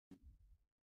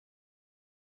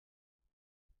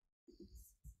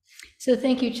So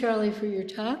thank you, Charlie, for your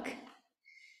talk.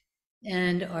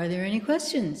 And are there any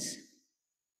questions?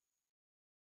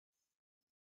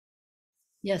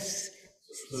 Yes.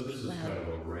 So this is kind of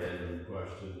a random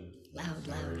question. Loud.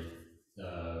 Sorry.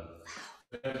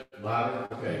 Louder?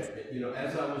 Okay.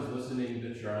 As I was listening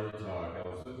to Charlie talk, I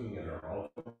was looking at our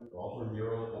altar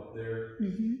mural up there,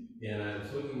 and I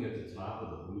was looking at the top of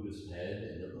the Buddha's head,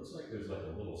 and it looks like there's like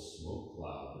a little smoke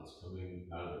cloud that's coming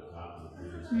out of the top of the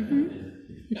Buddha's head.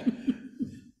 And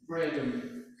random,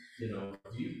 do you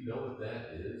know what that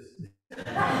is?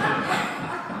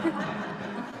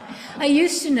 I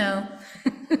used to know.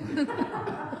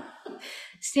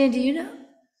 Stan, do you know?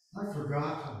 I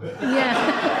forgot.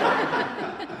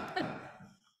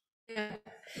 Yeah.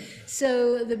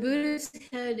 So the Buddha's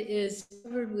head is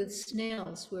covered with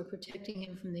snails who are protecting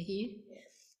him from the heat.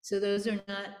 So those are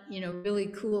not, really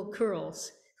cool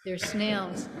curls. They're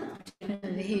snails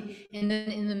protecting the heat. And then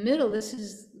in the middle, this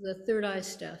is the third eye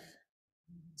stuff.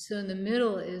 So in the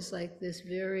middle is like this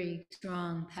very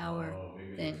strong power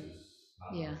thing.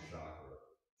 Yeah.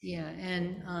 Yeah,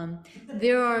 and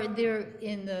there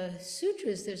in the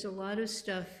sutras, there's a lot of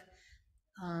stuff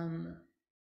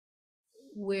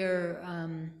where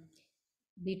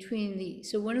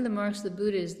so one of the marks of the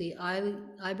Buddha is the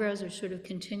eyebrows are sort of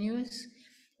continuous,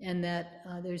 and that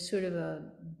there's sort of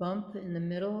a bump in the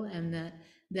middle, and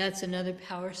that's another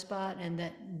power spot, and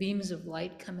that beams of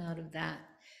light come out of that.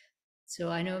 So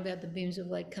I know about the beams of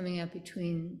light coming out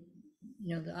between,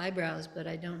 the eyebrows, but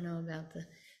I don't know about the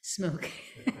smoke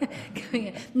coming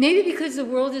out. Maybe because the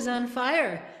world is on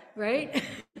fire, right?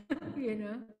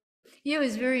 Yeah, it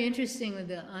was very interesting with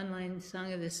the online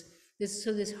song of this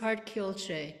Heart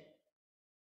Kilche.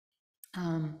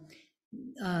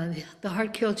 The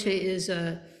Heart Kilche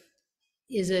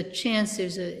is a chance.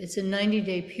 It's a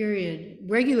 90-day period.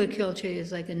 Regular Kilche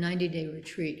is like a 90-day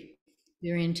retreat.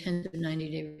 Very intensive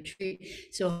 90-day retreat.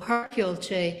 So Heart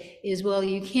Kilche is, well,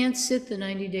 you can't sit the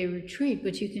 90-day retreat,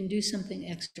 but you can do something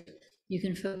extra. You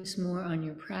can focus more on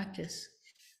your practice.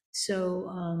 So,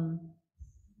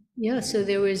 so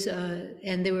there was,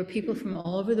 and there were people from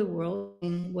all over the world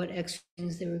saying what extra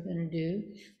things they were going to do.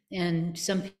 And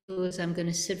some people was, I'm going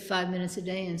to sit 5 minutes a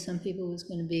day, and some people was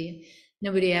going to be,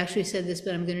 nobody actually said this,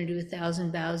 but I'm going to do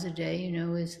 1,000 bows a day,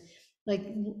 is like,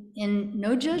 and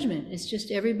no judgment. It's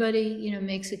just everybody,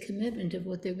 makes a commitment of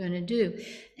what they're going to do.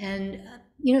 And,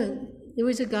 there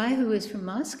was a guy who was from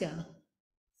Moscow,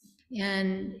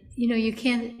 and, you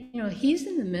can't, he's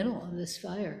in the middle of this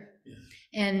fire. Yeah.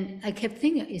 And I kept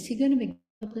thinking, is he going to be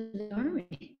up in the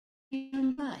army?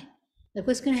 Young guy. Like,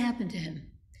 what's going to happen to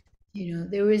him?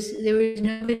 There was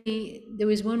nobody, there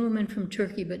was one woman from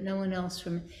Turkey, but no one else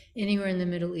from anywhere in the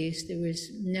Middle East. There was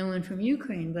no one from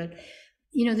Ukraine, but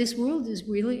this world is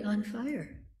really on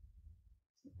fire.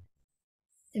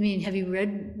 I mean, have you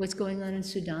read what's going on in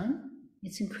Sudan?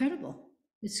 It's incredible.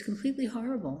 It's completely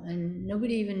horrible, and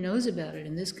nobody even knows about it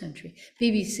in this country.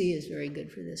 BBC is very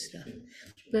good for this stuff.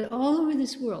 But all over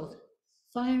this world,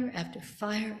 fire after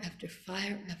fire after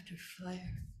fire after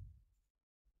fire.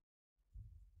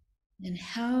 And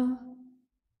how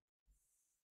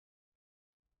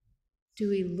do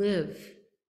we live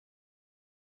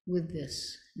with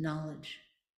this knowledge?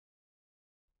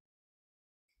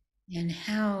 And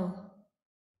how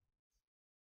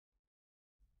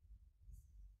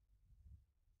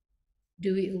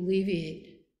do we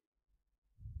alleviate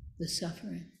the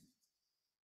suffering?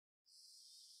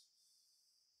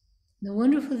 The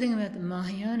wonderful thing about the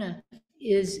Mahayana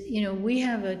is, we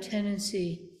have a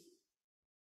tendency,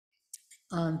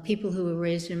 people who were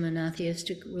raised in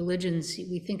monotheistic religions,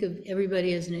 we think of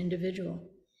everybody as an individual.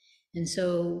 And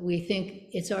so we think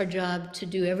it's our job to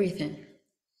do everything.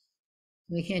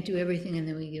 We can't do everything and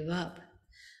then we give up.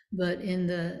 But in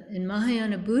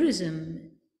Mahayana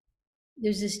Buddhism,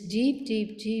 there's this deep,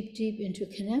 deep, deep, deep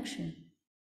interconnection.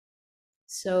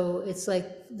 So it's like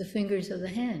the fingers of the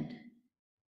hand.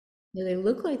 They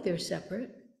look like they're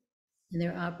separate and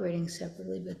they're operating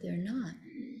separately, but they're not.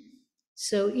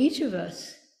 So each of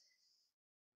us,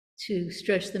 to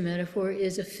stretch the metaphor,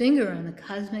 is a finger on the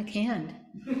cosmic hand.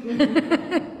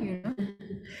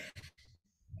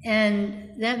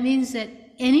 And that means that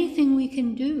anything we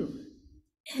can do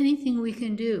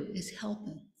is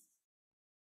helping.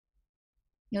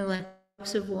 Like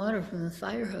drops of water from the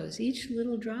fire hose, each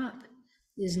little drop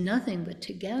is nothing but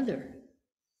together.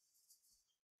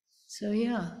 So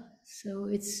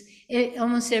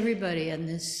almost everybody in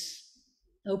this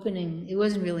opening, it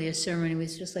wasn't really a sermon, it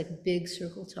was just like a big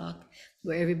circle talk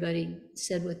where everybody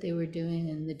said what they were doing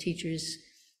and the teachers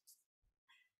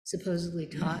supposedly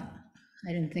taught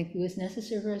I didn't think it was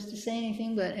necessary for us to say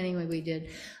anything, but anyway, we did.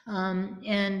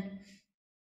 And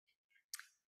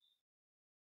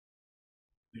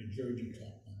I enjoyed you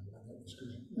talking about that. Was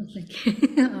good. well, thank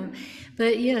you.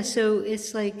 But yeah, so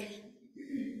it's like,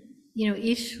 you know,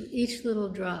 each little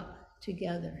drop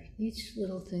together, each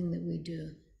little thing that we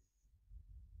do,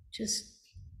 just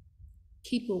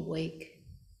keep awake,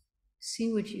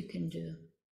 see what you can do,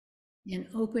 and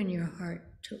open your heart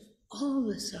to all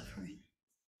the suffering,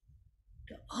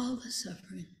 to all the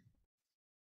suffering.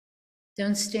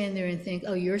 Don't stand there and think,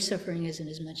 oh, your suffering isn't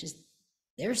as much as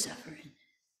their suffering,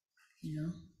 you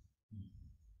know?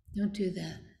 Don't do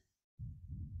that.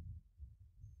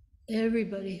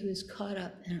 Everybody who is caught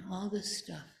up in all this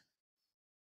stuff,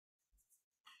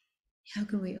 how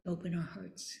can we open our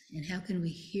hearts and how can we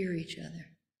hear each other?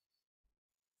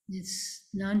 It's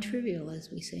non-trivial, as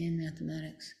we say in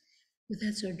mathematics, but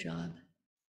that's our job.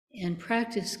 And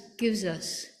practice gives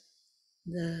us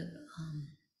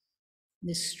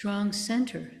this strong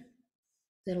center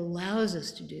that allows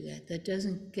us to do that, that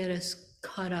doesn't get us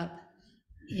caught up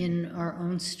in our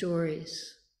own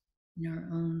stories, in our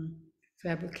own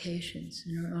fabrications,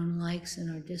 in our own likes and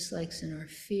our dislikes and our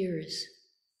fears.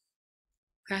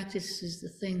 Practice is the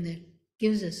thing that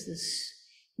gives us this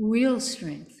real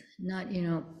strength, not, you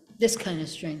know, this kind of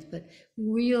strength, but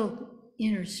real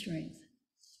inner strength,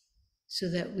 so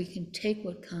that we can take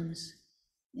what comes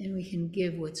and we can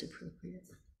give what's appropriate.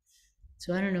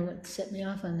 So I don't know what set me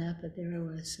off on that, but there I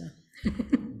was. So.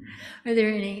 Are there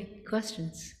any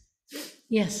questions?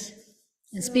 Yes,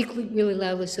 and speak really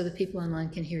loudly so the people online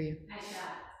can hear you. I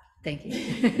shall. Thank you.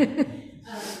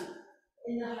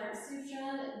 In the Heart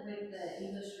Sutra, with the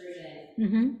English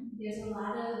version, there's a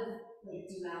lot of like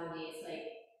duality. It's like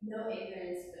no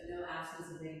ignorance, but no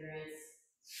absence of ignorance.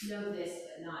 No this,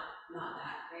 but not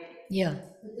that, right? Yeah.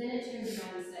 But then it turns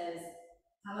around and says,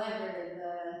 however,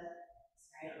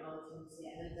 I don't know what to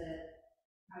say, but the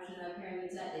Prajna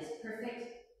Paramita is perfect.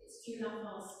 It's true, not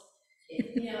false.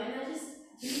 You know, and I just,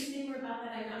 can you say more about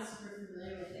that? I'm not super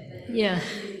familiar with it. But yeah.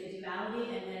 The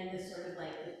duality and then the sort of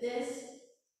like, but this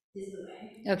is the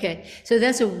way. Okay, so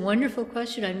that's a wonderful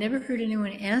question. I've never heard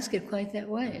anyone ask it quite that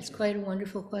way. It's quite a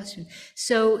wonderful question.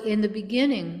 So in the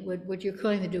beginning, what you're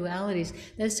calling the dualities,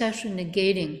 that's actually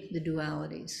negating the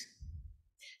dualities.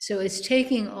 So it's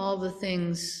taking all the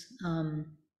things,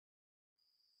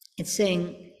 it's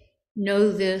saying,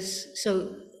 know this,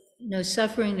 so no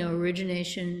suffering, no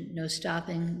origination, no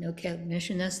stopping, no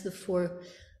cognition. That's the four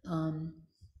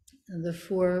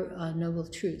noble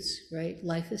truths, right?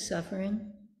 Life is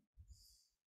suffering.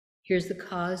 Here's the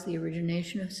cause, the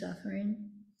origination of suffering.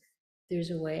 There's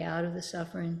a way out of the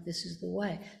suffering. This is the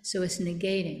way. So it's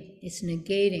negating. It's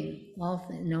negating all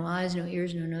things. No eyes, no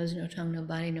ears, no nose, no tongue, no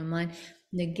body, no mind.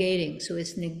 Negating. So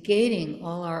it's negating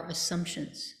all our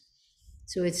assumptions.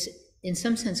 So it's, in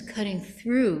some sense, cutting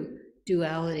through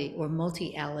duality or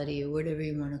multiality or whatever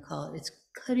you want to call it. It's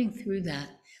cutting through that,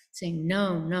 saying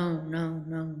no, no, no,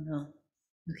 no, no.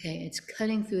 Okay, it's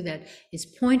cutting through that. It's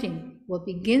pointing, what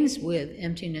begins with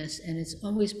emptiness, and it's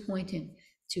always pointing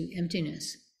to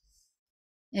emptiness.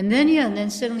 And then, yeah, and then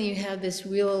suddenly you have this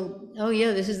real, oh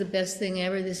yeah, this is the best thing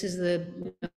ever. This is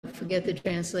the, forget the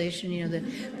translation, you know,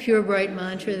 the pure bright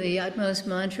mantra, the utmost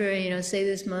mantra, you know, say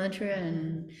this mantra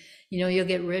and, you know, you'll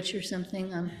get rich or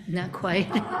something. Not quite.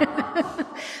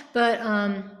 But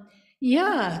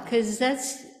yeah, because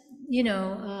that's, you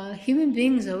know, human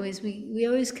beings always, we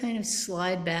always kind of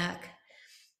slide back.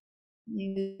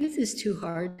 This is too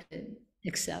hard to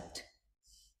accept.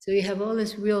 So you have all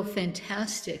this real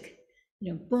fantastic,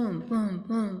 you know, boom, boom,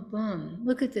 boom, boom.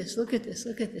 Look at this, look at this,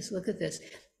 look at this, look at this.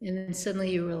 And then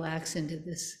suddenly you relax into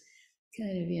this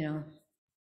kind of, you know,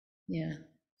 yeah,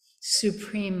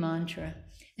 supreme mantra.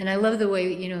 And I love the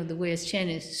way, you know, the way it's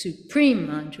chanted is supreme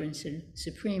mantra instead of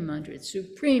supreme mantra. It's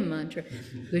supreme mantra,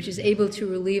 which is able to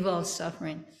relieve all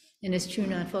suffering. And it's true,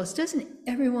 not false. Doesn't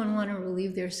everyone want to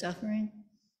relieve their suffering?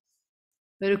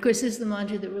 But of course, this is the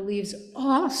mantra that relieves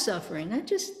all suffering, not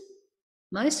just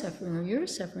my suffering or your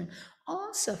suffering.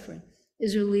 All suffering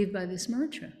is relieved by this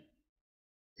mantra.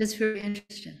 That's very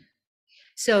interesting.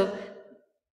 So,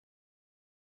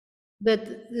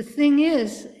 but the thing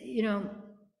is, you know,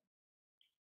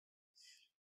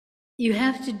 you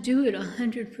have to do it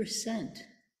 100%.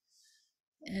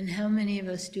 And how many of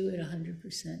us do it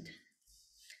 100%?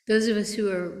 Those of us who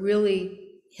are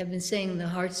really, have been saying the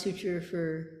Heart Sutra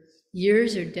for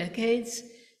years or decades,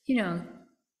 you know,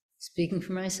 speaking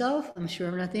for myself, I'm sure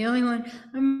I'm not the only one,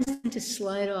 I'm resistant to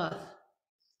slide off.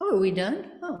 Oh, are we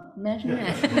done? Oh, imagine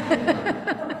that.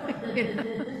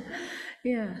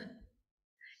 Yeah.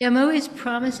 Yeah, I'm always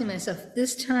promising myself,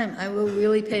 this time I will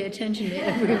really pay attention to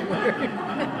every word.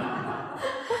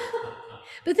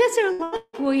 But that's our life.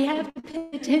 We have to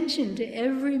pay attention to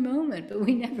every moment, but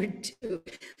we never do.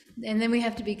 And then we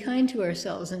have to be kind to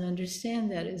ourselves and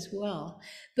understand that as well.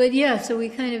 But yeah, so we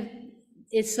kind of,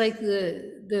 it's like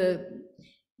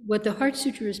what the Heart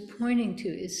Sutra is pointing to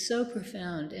is so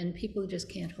profound, and people just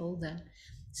can't hold that.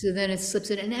 So then it slips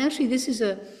in. And actually, this is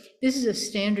a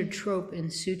standard trope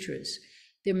in sutras.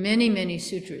 There are many, many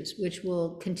sutras which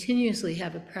will continuously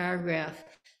have a paragraph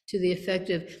to the effect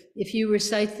of, if you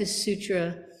recite this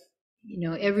sutra,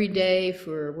 every day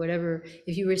for whatever,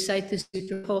 if you recite this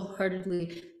sutra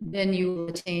wholeheartedly, then you will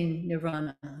attain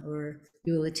nirvana, or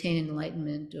you will attain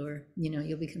enlightenment, or,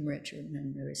 you'll become rich, or no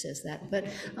one never says that. But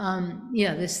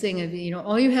yeah, this thing of,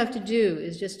 all you have to do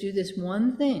is just do this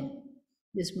one thing.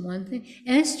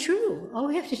 And it's true. All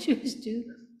we have to do is do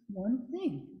one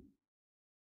thing.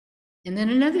 And then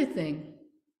another thing.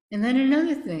 And then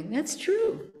another thing. That's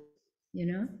true.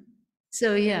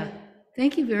 So yeah,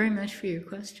 thank you very much for your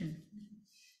question.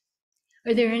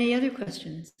 Are there any other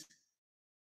questions?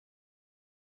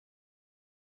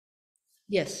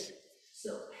 Yes.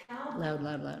 So how Loud,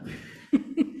 loud, loud.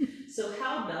 So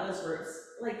how does,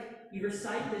 you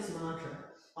recite this mantra,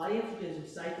 all you have to do is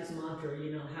recite this mantra,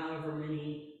 however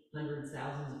many hundreds,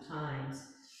 thousands of times.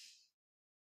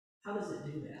 How does it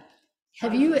do that?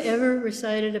 Have you ever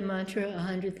recited a mantra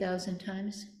 100,000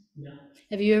 times? No.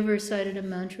 Have you ever recited a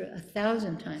mantra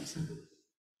 1,000 times?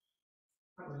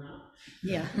 Probably not.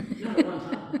 Yeah. Not at one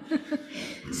time.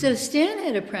 So Stan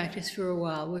had a practice for a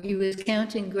while where he was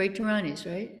counting great Dharanis,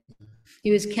 right?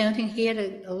 He was counting, he had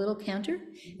a little counter,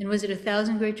 and was it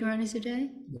 1,000 great Dharanis a day?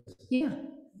 Yeah.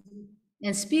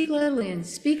 And speak loudly and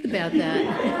speak about that.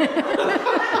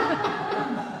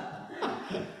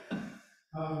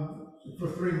 For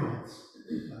 3 months,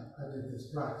 I did this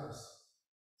practice,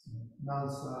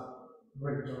 non-stop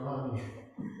great Dharani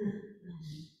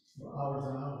for hours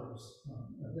and hours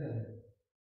a day.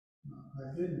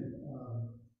 I didn't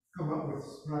come up with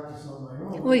this practice on my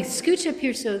own. Wait, scooch up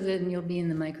here so then you'll be in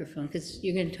the microphone, because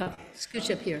you're going to talk. Scooch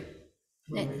up here.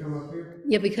 When we come up here?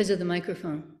 Yeah, because of the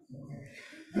microphone.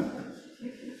 Okay.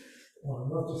 Well,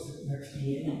 I'd love to sit next to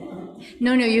you.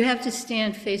 No, you have to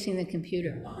stand facing the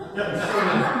computer.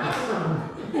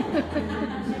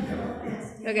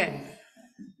 Okay,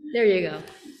 there you go.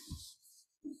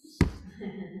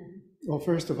 Well,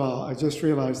 first of all, I just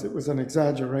realized it was an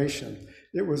exaggeration.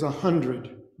 It was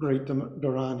 100 great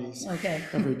Dharanis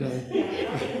every day,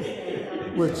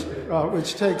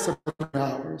 which takes about 3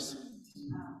 hours.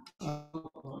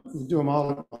 You do them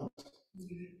all at once.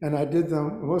 And I did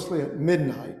them mostly at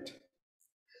midnight,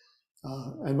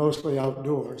 and mostly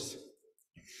outdoors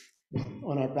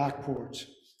on our back porch,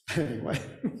 anyway.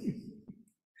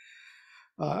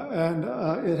 And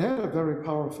it had a very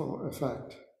powerful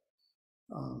effect.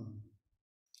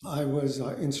 I was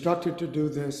instructed to do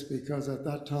this because at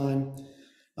that time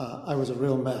I was a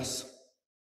real mess.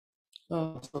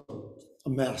 A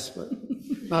mess, but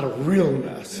not a real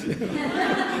mess.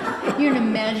 You're an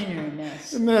imaginary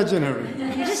mess. Imaginary.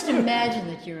 You just imagine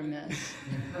that you're a mess.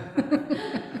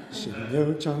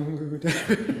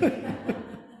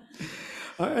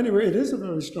 Anyway, it is a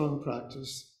very strong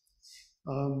practice.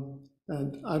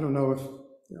 And I don't know if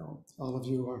all of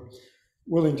you are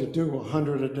willing to do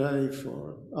 100 a day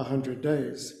for 100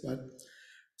 days, but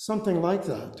something like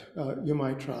that you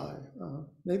might try.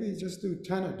 Maybe just do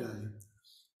 10 a day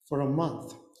for a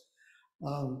month.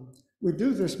 We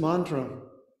do this mantra,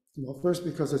 first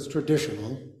because it's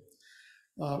traditional,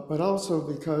 but also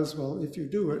because, if you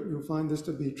do it, you'll find this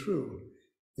to be true.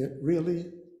 It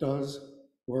really does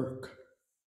work.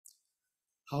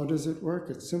 How does it work?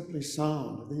 It's simply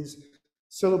sound. These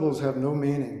syllables have no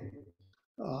meaning.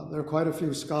 There are quite a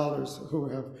few scholars who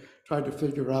have tried to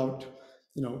figure out,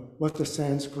 what the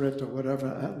Sanskrit or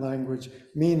whatever language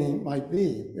meaning might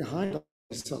be behind all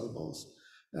these syllables.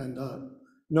 And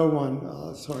no one,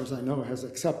 as far as I know, has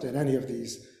accepted any of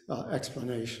these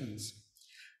explanations.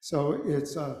 So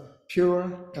it's a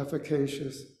pure,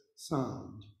 efficacious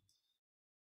sound.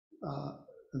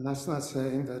 And that's not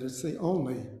saying that it's the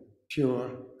only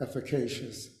pure,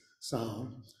 efficacious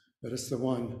sound, but it's the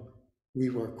one we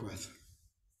work with.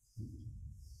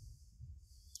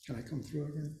 Can I come through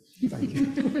again? Thank you.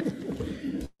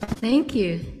 Thank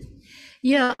you.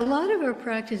 Yeah, a lot of our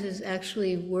practices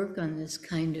actually work on this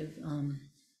kind of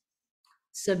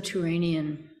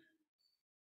subterranean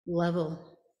level,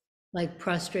 like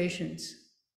prostrations.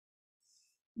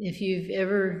 If you've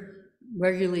ever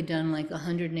regularly done like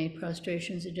 108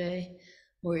 prostrations a day,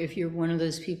 Or if you're one of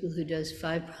those people who does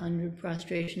 500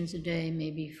 prostrations a day,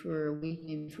 maybe for a week,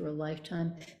 maybe for a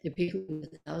lifetime, there are people who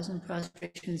do 1,000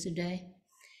 prostrations a day.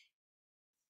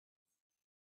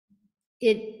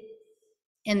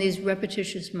 And these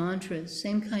repetitious mantras,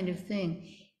 same kind of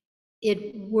thing.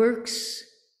 It works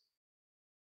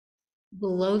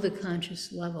below the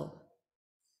conscious level.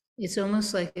 It's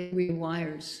almost like it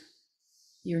rewires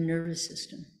your nervous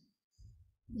system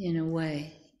in a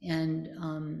way. And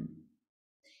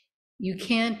you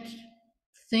can't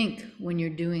think when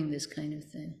you're doing this kind of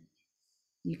thing.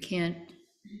 You can't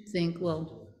think,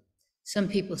 well, some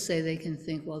people say they can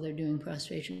think while they're doing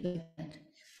prostration.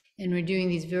 And we're doing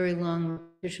these very long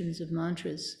repetitions of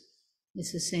mantras.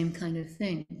 It's the same kind of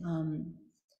thing.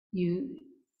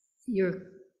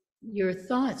 Your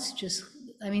thoughts just,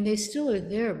 I mean, they still are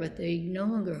there, but they no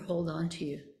longer hold on to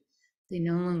you. They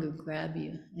no longer grab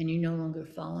you, and you no longer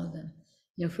follow them.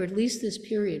 You know, for at least this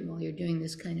period while you're doing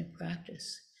this kind of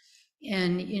practice.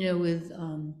 And, you know,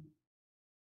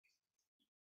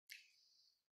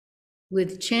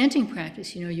 with chanting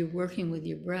practice, you know, you're working with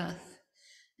your breath.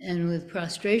 And with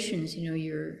prostrations, you know,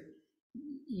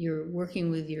 you're working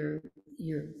with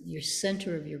your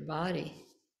center of your body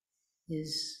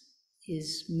is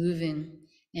moving,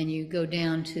 and you go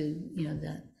down to, you know,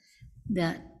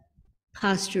 that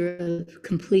posture of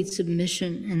complete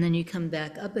submission, and then you come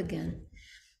back up again.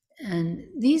 And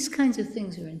these kinds of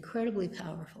things are incredibly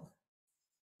powerful.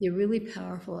 They're really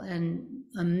powerful, and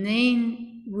a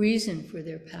main reason for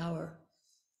their power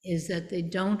is that they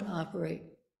don't operate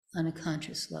on a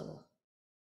conscious level.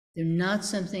 They're not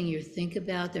something you think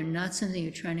about. They're not something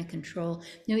you're trying to control.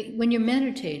 You know, when you're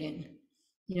meditating,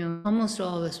 you know, almost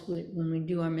all of us, when we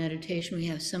do our meditation, we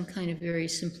have some kind of very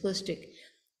simplistic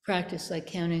practice, like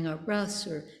counting our breaths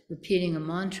or repeating a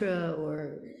mantra,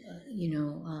 or you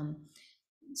know,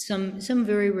 some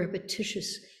very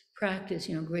repetitious practice.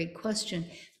 You know, great question.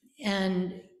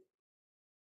 And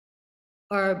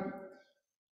our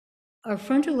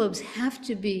frontal lobes have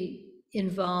to be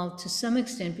involved to some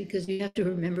extent, because you have to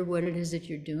remember what it is that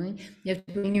you're doing. You have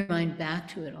to bring your mind back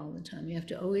to it all the time. You have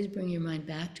to always bring your mind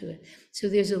back to it. So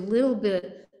there's a little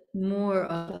bit more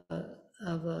of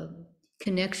a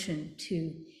connection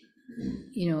to,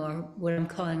 you know, what I'm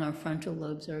calling our frontal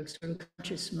lobes, our sort of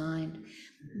conscious mind.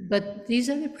 But these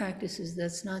other practices,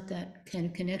 that's not that kind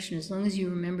of connection. As long as you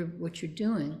remember what you're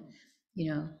doing, you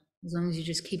know, as long as you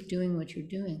just keep doing what you're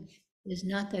doing, there's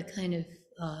not that kind of,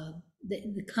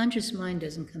 the conscious mind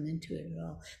doesn't come into it at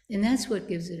all. And that's what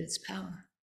gives it its power.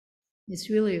 It's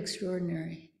really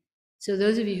extraordinary. So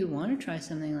those of you who want to try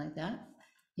something like that,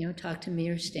 you know, talk to me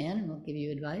or Stan, and we'll give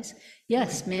you advice.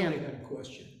 Yes, ma'am. Kelly had a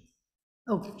question.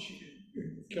 Oh,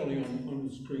 Kelly on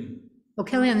the screen. oh,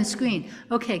 Kelly on the screen.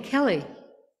 Okay, Kelly.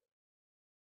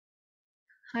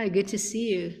 Hi, good to see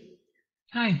you.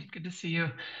 Hi, good to see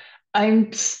you.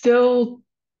 I'm still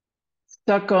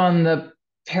stuck on the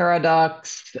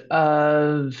paradox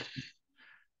of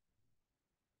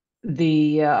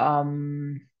the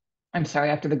I'm sorry,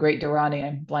 after the Great Dharani,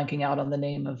 I'm blanking out on the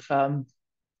name of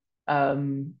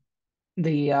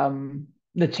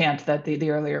the chant that the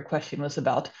earlier question was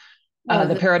about.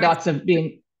 The paradox of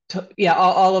being,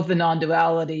 all of the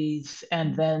non-dualities,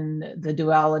 and then the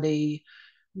duality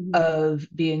of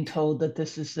being told that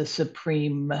this is the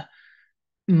supreme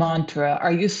mantra.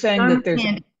 Are you saying Dharma that there's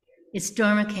candy. It's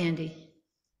Dharma candy.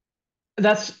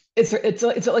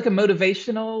 it's like a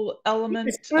motivational element,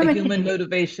 It's a Dharma human candy.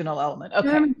 motivational element? Okay.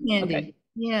 Dharma candy. Okay.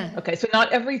 Yeah. Okay. So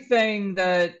not everything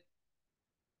that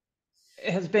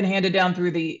has been handed down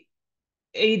through the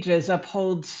ages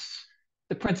upholds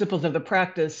the principles of the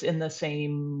practice in the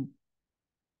same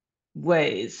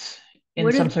ways, in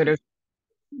What are some sort of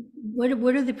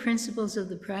what are the principles of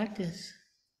the practice?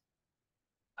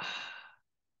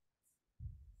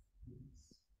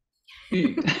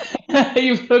 You've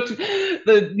hooked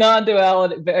the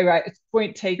non-duality, right?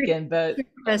 Point taken, but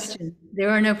Question. There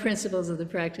are no principles of the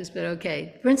practice, but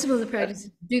okay. Principles of the practice,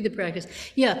 do the practice.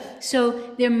 Yeah,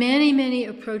 so there are many, many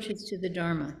approaches to the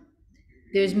Dharma.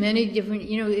 There's many different,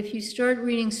 you know, if you start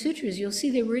reading sutras, you'll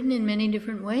see they're written in many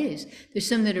different ways. There's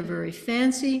some that are very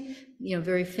fancy, you know,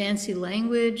 very fancy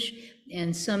language,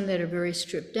 and some that are very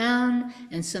stripped down,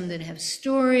 and some that have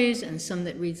stories, and some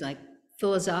that reads like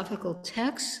philosophical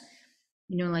texts.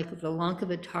 You know, like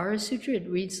the Heart Sutra, it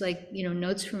reads like, you know,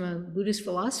 notes from a Buddhist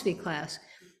philosophy class,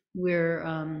 where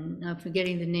I'm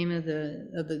forgetting the name of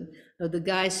the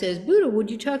guy says, Buddha,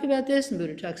 would you talk about this? And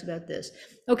Buddha talks about this.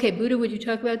 Okay, Buddha, would you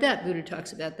talk about that? Buddha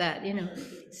talks about that, you know.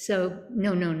 So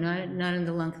no, not in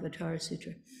the Heart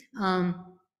Sutra.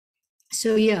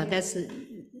 So yeah, that's the,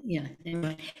 yeah,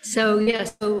 anyway. So yeah,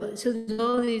 so there's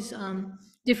all these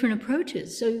different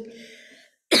approaches. So,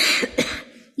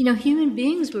 human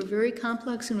beings were very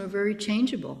complex and were very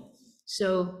changeable.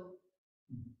 So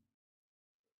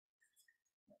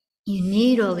you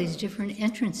need all these different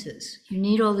entrances. You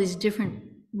need all these different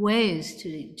ways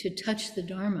to touch the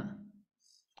Dharma.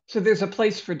 So there's a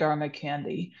place for Dharma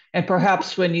candy. And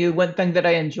perhaps one thing that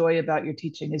I enjoy about your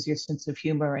teaching is your sense of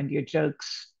humor and your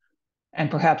jokes. And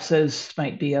perhaps those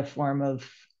might be a form of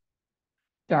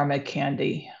Dharma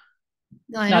candy.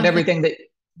 Not everything that.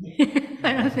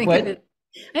 I don't think of it.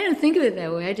 I don't think of it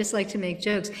that way. I just like to make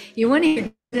jokes. You want to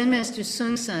hear Zen Master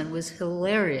Sung San was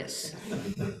hilarious.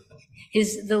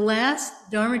 The last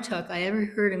Dharma talk I ever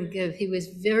heard him give, he was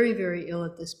very, very ill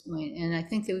at this point, and I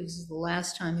think it was the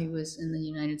last time he was in the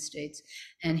United States.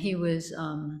 And he was,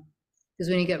 because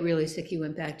when he got really sick, he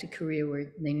went back to Korea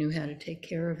where they knew how to take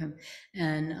care of him.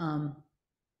 And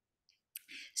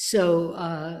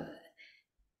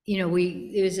there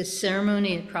was a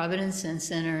ceremony at Providence Zen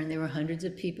Center, and there were hundreds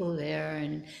of people there,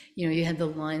 and you had the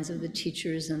lines of the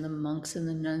teachers and the monks and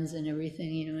the nuns and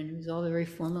everything, and it was all very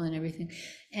formal and everything.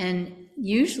 And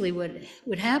usually what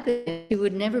would happen, he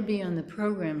would never be on the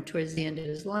program towards the end of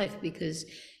his life because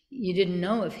you didn't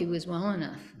know if he was well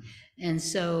enough. And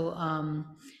so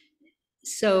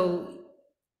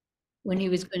when he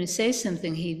was going to say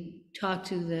something, he talked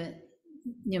to the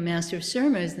Master of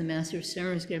Ceremonies. The Master of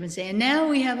Ceremonies get up and say, and now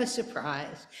we have a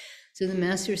surprise. So the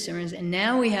Master of Ceremonies, and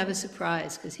now we have a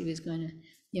surprise, because he was going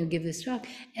to give this talk.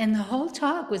 And the whole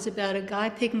talk was about a guy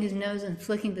picking his nose and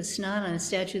flicking the snot on a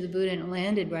statue of the Buddha, and it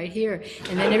landed right here.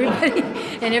 And then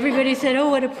everybody said, oh,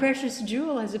 what a precious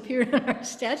jewel has appeared on our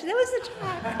statue. That was the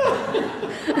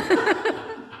talk.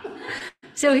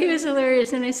 So he was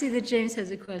hilarious. And I see that James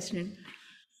has a question.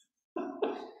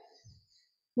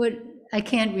 What? I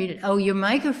can't read it. Oh, your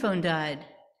microphone died.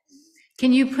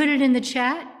 Can you put it in the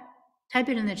chat? Type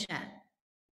it in the chat.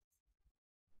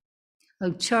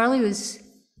 Oh, Charlie was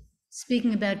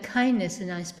speaking about kindness,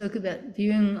 and I spoke about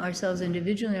viewing ourselves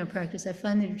individually in our practice. I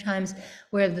find there are times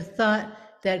where the thought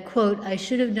that, quote, I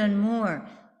should have done more,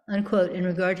 unquote, in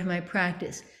regard to my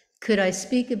practice. Could I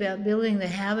speak about building the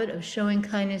habit of showing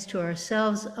kindness to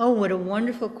ourselves? Oh, what a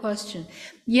wonderful question.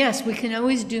 Yes, we can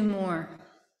always do more.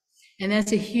 And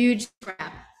that's a huge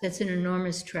trap. That's an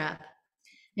enormous trap.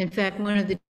 In fact, one of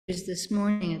the teachers this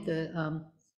morning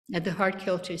at the Heart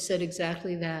Sutra said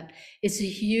exactly that. It's a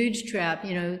huge trap.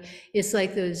 It's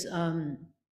like those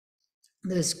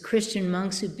Christian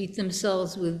monks who beat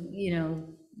themselves with,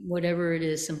 whatever it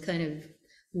is, some kind of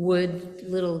wood,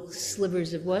 little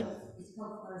slivers of what? It's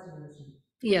called flagellation.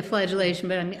 Yeah, flagellation,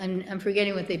 but I'm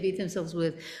forgetting what they beat themselves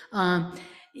with.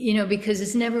 Because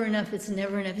it's never enough, it's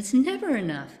never enough, it's never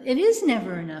enough. It is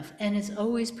never enough, and it's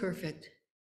always perfect.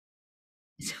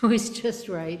 It's always just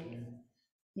right,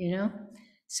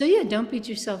 So yeah, don't beat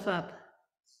yourself up.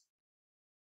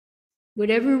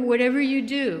 Whatever you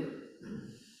do,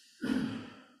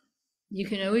 you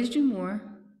can always do more,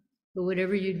 but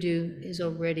whatever you do is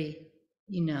already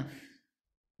enough.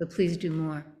 But please do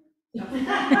more. Does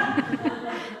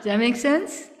that make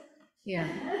sense? Yeah.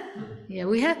 Yeah,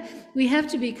 we have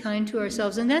to be kind to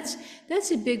ourselves, and that's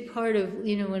a big part of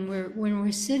when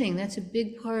we're sitting. That's a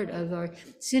big part of our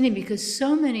sitting, because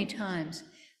so many times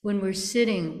when we're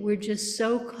sitting, we're just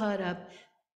so caught up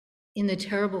in the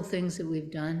terrible things that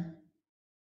we've done.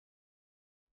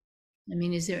 I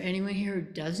mean, is there anyone here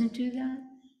who doesn't do that?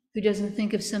 Who doesn't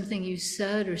think of something you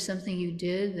said or something you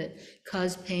did that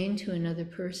caused pain to another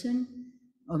person,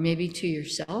 or maybe to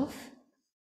yourself?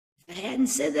 If I hadn't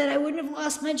said that, I wouldn't have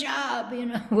lost my job,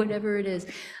 whatever it is.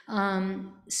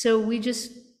 So we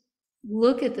just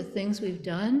look at the things we've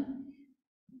done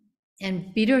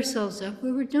and beat ourselves up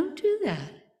over. Don't do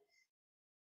that.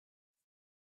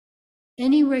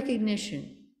 Any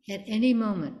recognition at any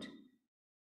moment,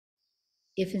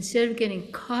 if instead of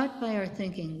getting caught by our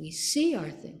thinking, we see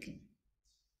our thinking,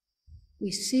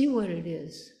 we see what it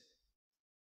is,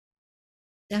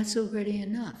 that's already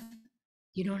enough.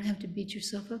 You don't have to beat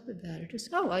yourself up about it. Just,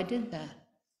 oh, I did that.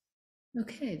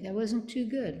 Okay, that wasn't too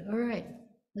good. All right,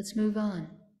 let's move on.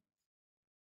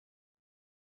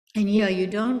 And yeah, you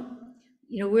don't,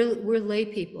 we're lay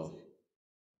people,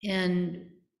 and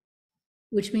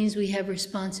which means we have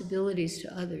responsibilities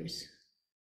to others,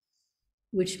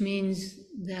 which means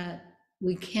that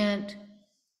we can't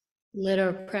let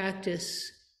our practice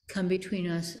come between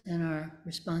us and our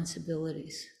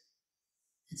responsibilities.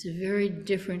 It's a very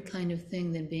different kind of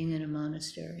thing than being in a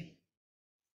monastery.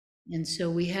 And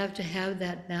so we have to have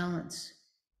that balance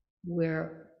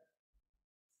where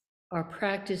our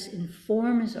practice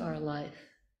informs our life,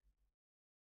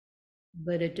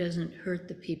 but it doesn't hurt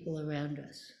the people around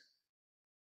us.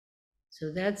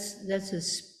 So that's a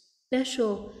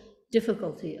special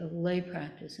difficulty of lay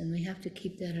practice, and we have to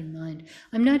keep that in mind.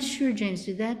 I'm not sure, James,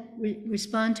 did that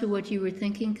respond to what you were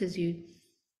thinking? Because you,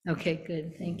 okay,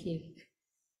 good, thank you.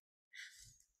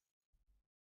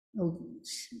 Oh,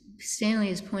 Stanley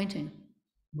is pointing.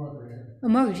 Margaret. Oh,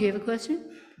 Margaret, do you have a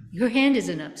question? Your hand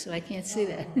isn't up, so I can't see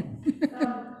that. I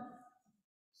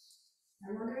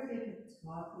wonder if you could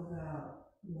talk about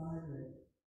a lot of the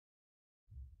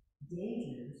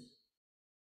dangers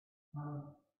of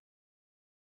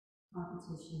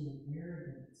competition and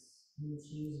arrogance in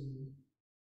choosing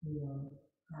your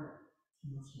heart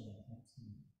emotional.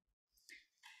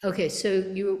 Okay, so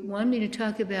you want me to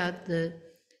talk about the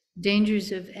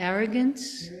dangers of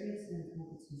arrogance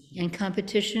and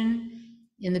competition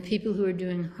in the people who are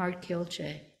doing heart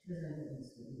kilche?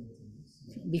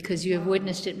 Because you have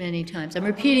witnessed it many times. I'm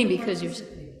repeating because you're,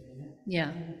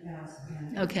 yeah.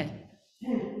 Okay.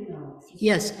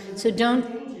 Yes, so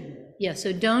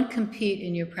don't compete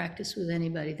in your practice with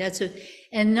anybody.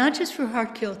 And not just for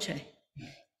heart kilche.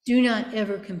 Do not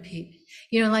ever compete.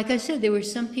 You know, like I said, there were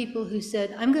some people who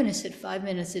said, I'm going to sit 5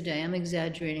 minutes a day. I'm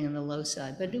exaggerating on the low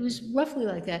side, but it was roughly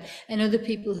like that. And other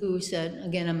people who said,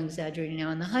 again, I'm exaggerating now,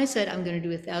 on the high side, I'm going to do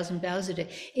 1,000 bows a day.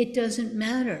 It doesn't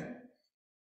matter.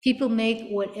 People make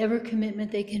whatever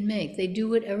commitment they can make. They do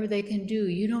whatever they can do.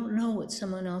 You don't know what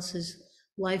someone else's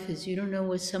life is. You don't know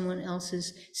what someone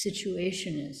else's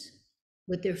situation is,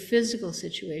 what their physical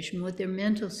situation, what their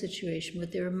mental situation,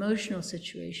 what their emotional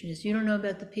situation is. You don't know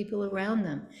about the people around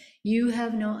them. You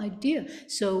have no idea.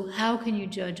 So how can you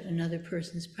judge another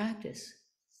person's practice?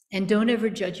 And don't ever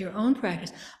judge your own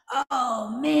practice.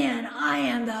 Oh man, I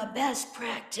am the best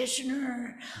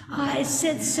practitioner. I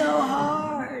sit so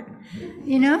hard.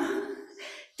 You know?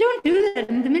 Don't do that.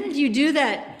 And the minute you do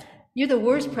that, you're the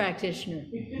worst practitioner,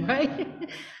 right?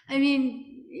 I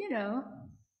mean, you know,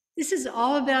 this is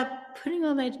all about putting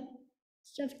all that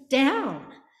stuff down.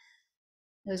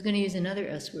 I was going to use another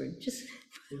S word. Just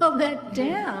put all that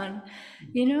down,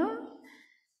 you know?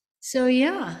 So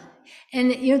yeah.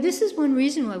 And, you know, this is one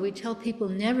reason why we tell people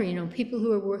never, you know, people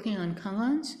who are working on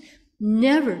kongans,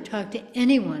 never talk to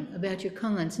anyone about your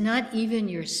kongans, not even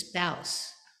your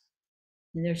spouse.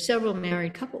 And there are several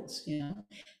married couples, you know.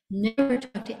 Never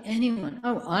talk to anyone.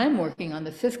 Oh, I'm working on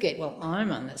the 5th gate. Well,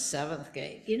 I'm on the 7th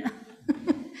gate, you know.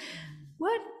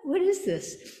 What is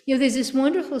this? You know, there's this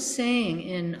wonderful saying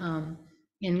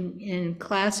in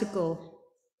classical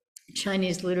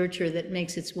Chinese literature that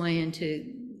makes its way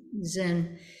into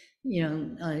Zen, you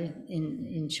know,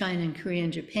 in China and Korea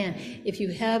and Japan. If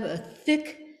you have a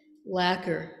thick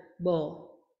lacquer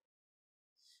bowl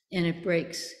and it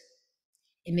breaks,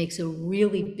 it makes a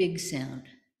really big sound.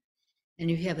 And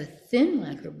if you have a thin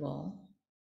lacquer bowl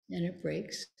and it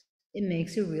breaks, it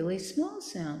makes a really small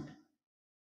sound.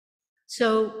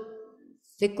 So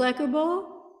thick lacquer bowl,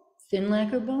 thin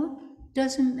lacquer bowl,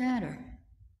 doesn't matter.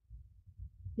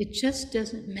 It just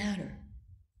doesn't matter.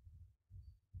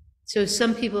 So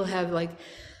some people have like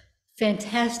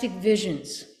fantastic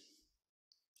visions,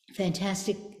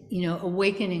 fantastic, you know,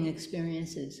 awakening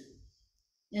experiences.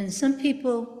 And some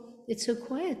people, it's so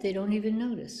quiet, they don't even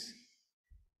notice.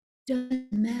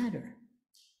 Doesn't matter.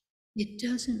 It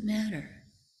doesn't matter.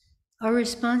 Our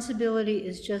responsibility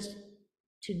is just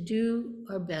to do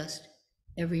our best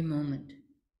every moment.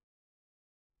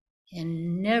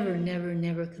 And never, never,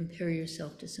 never compare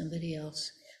yourself to somebody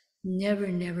else. Never,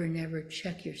 never, never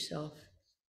check yourself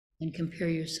and compare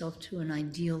yourself to an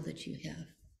ideal that you have.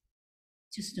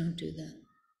 Just don't do that.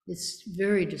 It's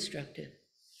very destructive.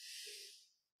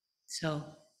 So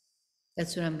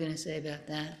that's what I'm going to say about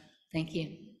that. Thank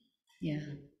you. Yeah.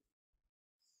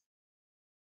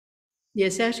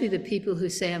 Yes, actually the people who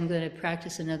say I'm going to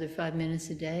practice another 5 minutes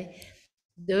a day,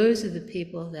 those are the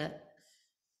people that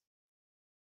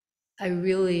I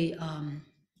really, I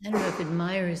don't know if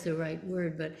admire is the right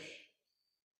word, but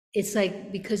it's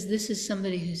like, because this is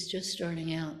somebody who's just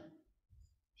starting out,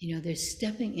 you know, they're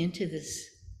stepping into this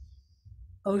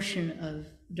ocean of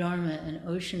Dharma, an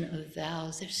ocean of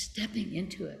vows. They're stepping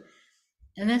into it.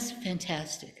 And that's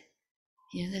fantastic.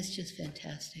 You know, that's just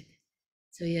fantastic.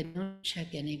 So yeah, don't check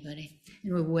anybody.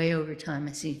 And we're way over time.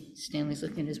 I see Stanley's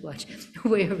looking at his watch.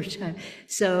 We're way over time.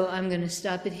 So I'm going to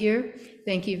stop it here.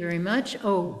 Thank you very much.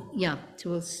 Oh, yeah, so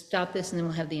we'll stop this and then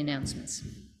we'll have the announcements.